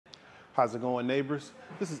How's it going, neighbors?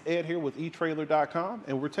 This is Ed here with etrailer.com,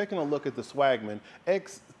 and we're taking a look at the Swagman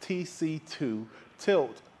XTC2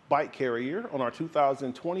 Tilt bike carrier on our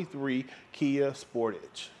 2023 Kia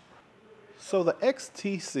Sportage. So the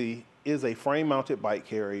XTC is a frame-mounted bike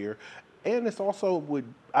carrier, and it's also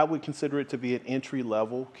I would consider it to be an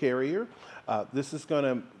entry-level carrier. This is going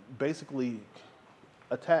to basically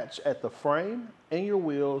attach at the frame and your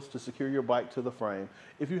wheels to secure your bike to the frame.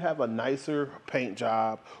 If you have a nicer paint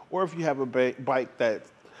job, or if you have a bike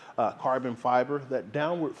that's carbon fiber, that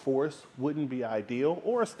downward force wouldn't be ideal,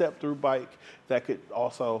 or a step-through bike that could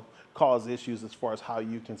also cause issues as far as how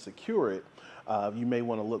you can secure it. You may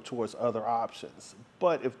want to look towards other options.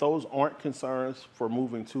 But if those aren't concerns for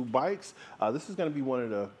moving two bikes, this is going to be one of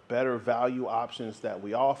the better value options that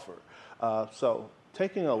we offer. So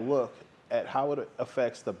taking a look at how it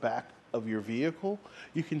affects the back of your vehicle,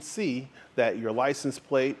 you can see that your license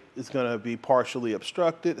plate is going to be partially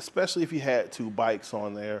obstructed, especially if you had two bikes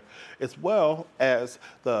on there, as well as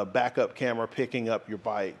the backup camera picking up your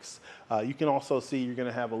bikes. You can also see you're going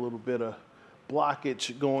to have a little bit of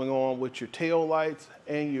blockage going on with your tail lights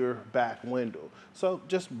and your back window. So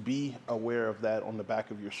just be aware of that on the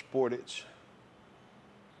back of your Sportage.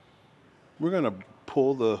 We're going to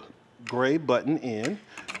pull the gray button in,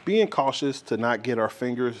 being cautious to not get our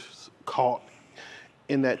fingers caught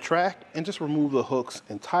in that track, and just remove the hooks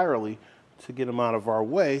entirely to get them out of our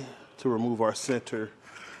way to remove our center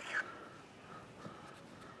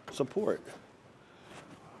support.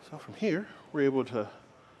 So from here, we're able to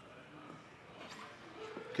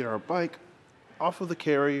get our bike off of the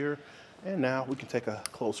carrier, and now we can take a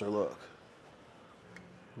closer look.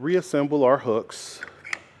 Reassemble our hooks.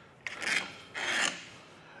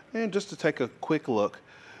 And just to take a quick look,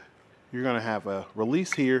 you're going to have a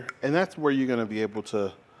release here, and that's where you're going to be able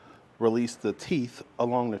to release the teeth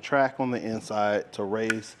along the track on the inside to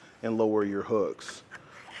raise and lower your hooks.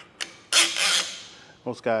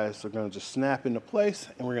 Most guys are going to just snap into place,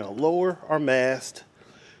 and we're going to lower our mast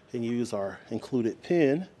and use our included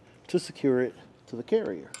pin to secure it to the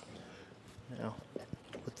carrier. Now,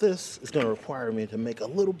 with this, it's going to require me to make a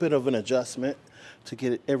little bit of an adjustment to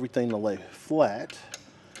get everything to lay flat.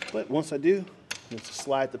 But once I do, just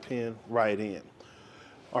slide the pin right in.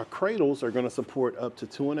 Our cradles are going to support up to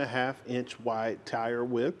 2.5-inch wide tire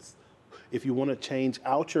widths. If you want to change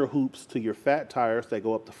out your hoops to your fat tires that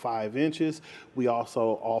go up to 5 inches, we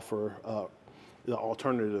also offer the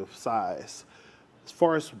alternative size. As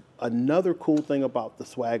far as another cool thing about the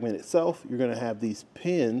Swagman itself, you're going to have these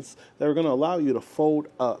pins that are going to allow you to fold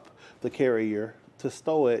up the carrier to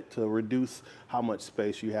stow it to reduce how much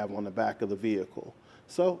space you have on the back of the vehicle.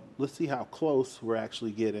 So let's see how close we're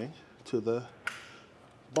actually getting to the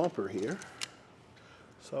bumper here.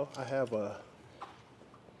 So I have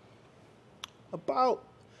about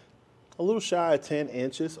a little shy of 10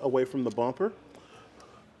 inches away from the bumper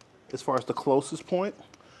as far as the closest point.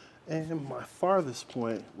 And my farthest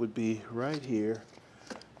point would be right here.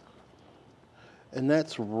 And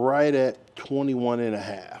that's right at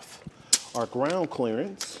 21.5. Our ground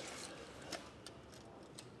clearance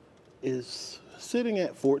is sitting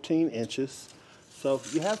at 14 inches. So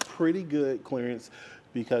you have pretty good clearance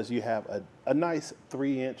because you have a nice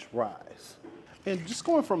 3-inch rise. And just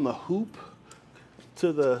going from the hoop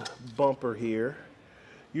to the bumper here,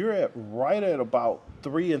 you're right at about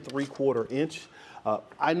 3 3/4 inch.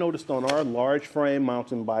 I noticed on our large frame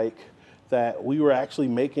mountain bike that we were actually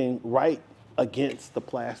making right against the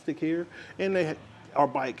plastic here, and our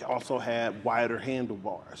bike also had wider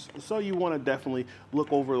handlebars. So you want to definitely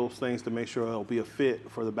look over those things to make sure it'll be a fit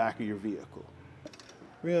for the back of your vehicle.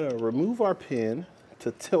 We're going to remove our pin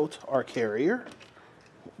to tilt our carrier.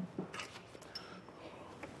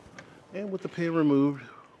 And with the pin removed,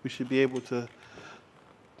 we should be able to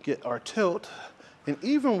get our tilt. And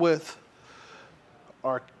even with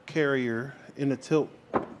our carrier in the tilt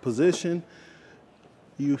position,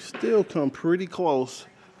 you still come pretty close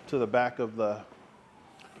to the back of the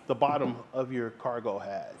bottom of your cargo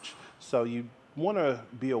hatch. So you want to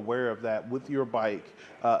be aware of that with your bike.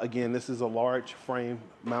 Again, this is a large frame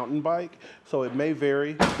mountain bike, so it may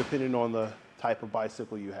vary depending on the type of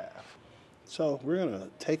bicycle you have. So we're going to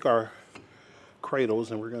take our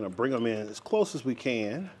cradles and we're going to bring them in as close as we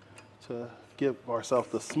can to give ourselves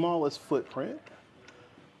the smallest footprint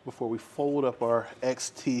before we fold up our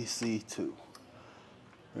XTC2.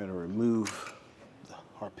 We're going to remove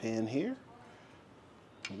our pin here,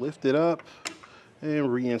 lift it up, and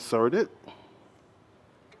reinsert it.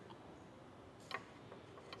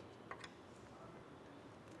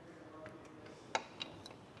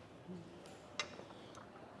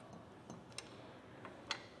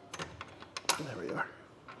 There we are.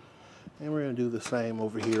 And we're gonna do the same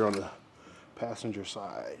over here on the passenger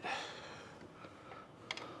side.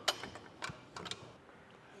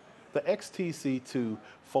 The XTC2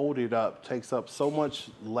 folded up takes up so much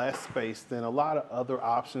less space than a lot of other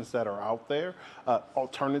options that are out there.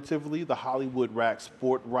 Alternatively, the Hollywood Rack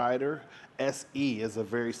Sport Rider SE is a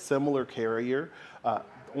very similar carrier.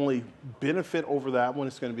 Only benefit over that one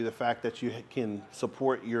is going to be the fact that you can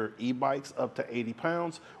support your e-bikes up to 80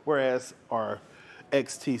 pounds, whereas our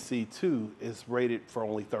XTC2 is rated for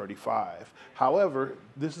only 35. However,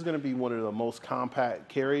 this is going to be one of the most compact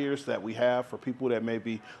carriers that we have for people that may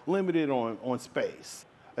be limited on space.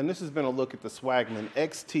 And this has been a look at the Swagman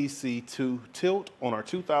XTC2 Tilt on our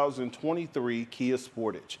 2023 Kia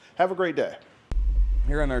Sportage. Have a great day.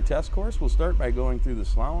 Here on our test course, we'll start by going through the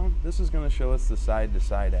slalom. This is going to show us the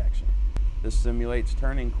side-to-side action. This simulates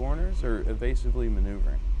turning corners or evasively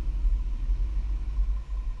maneuvering.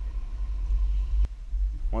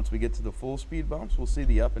 Once we get to the full speed bumps, we'll see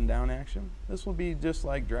the up and down action. This will be just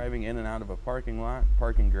like driving in and out of a parking lot,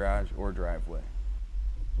 parking garage, or driveway.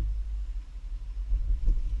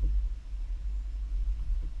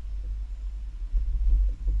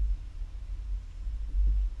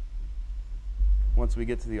 Once we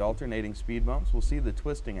get to the alternating speed bumps, we'll see the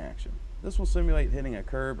twisting action. This will simulate hitting a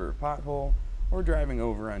curb or pothole or driving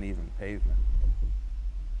over uneven pavement.